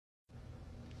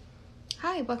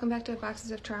Hi, welcome back to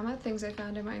Boxes of Trauma, things I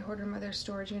found in my hoarder mother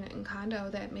storage unit and condo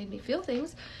that made me feel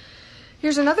things.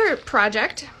 Here's another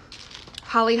project,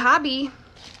 Holly Hobby.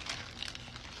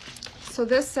 So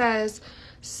this says,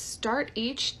 start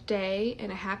each day in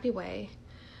a happy way.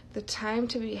 The time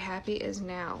to be happy is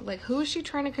now. Like, who is she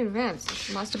trying to convince?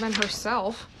 She must have been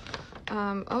herself.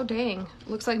 Oh dang,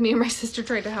 looks like me and my sister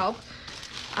tried to help.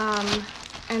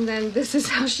 And then this is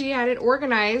how she had it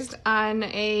organized on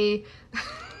a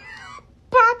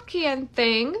pop can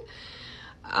thing.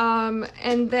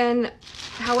 And then,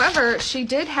 however, she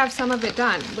did have some of it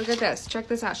done. Look at this. Check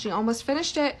this out. She almost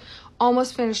finished it.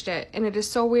 And it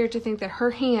is so weird to think that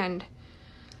her hand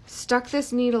stuck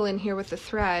this needle in here with the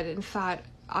thread and thought,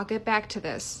 I'll get back to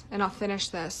this and I'll finish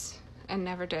this, and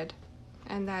never did.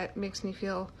 And that makes me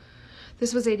feel,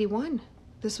 this was 81.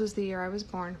 This was the year I was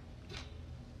born.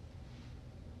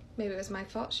 Maybe it was my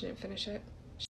fault she didn't finish it.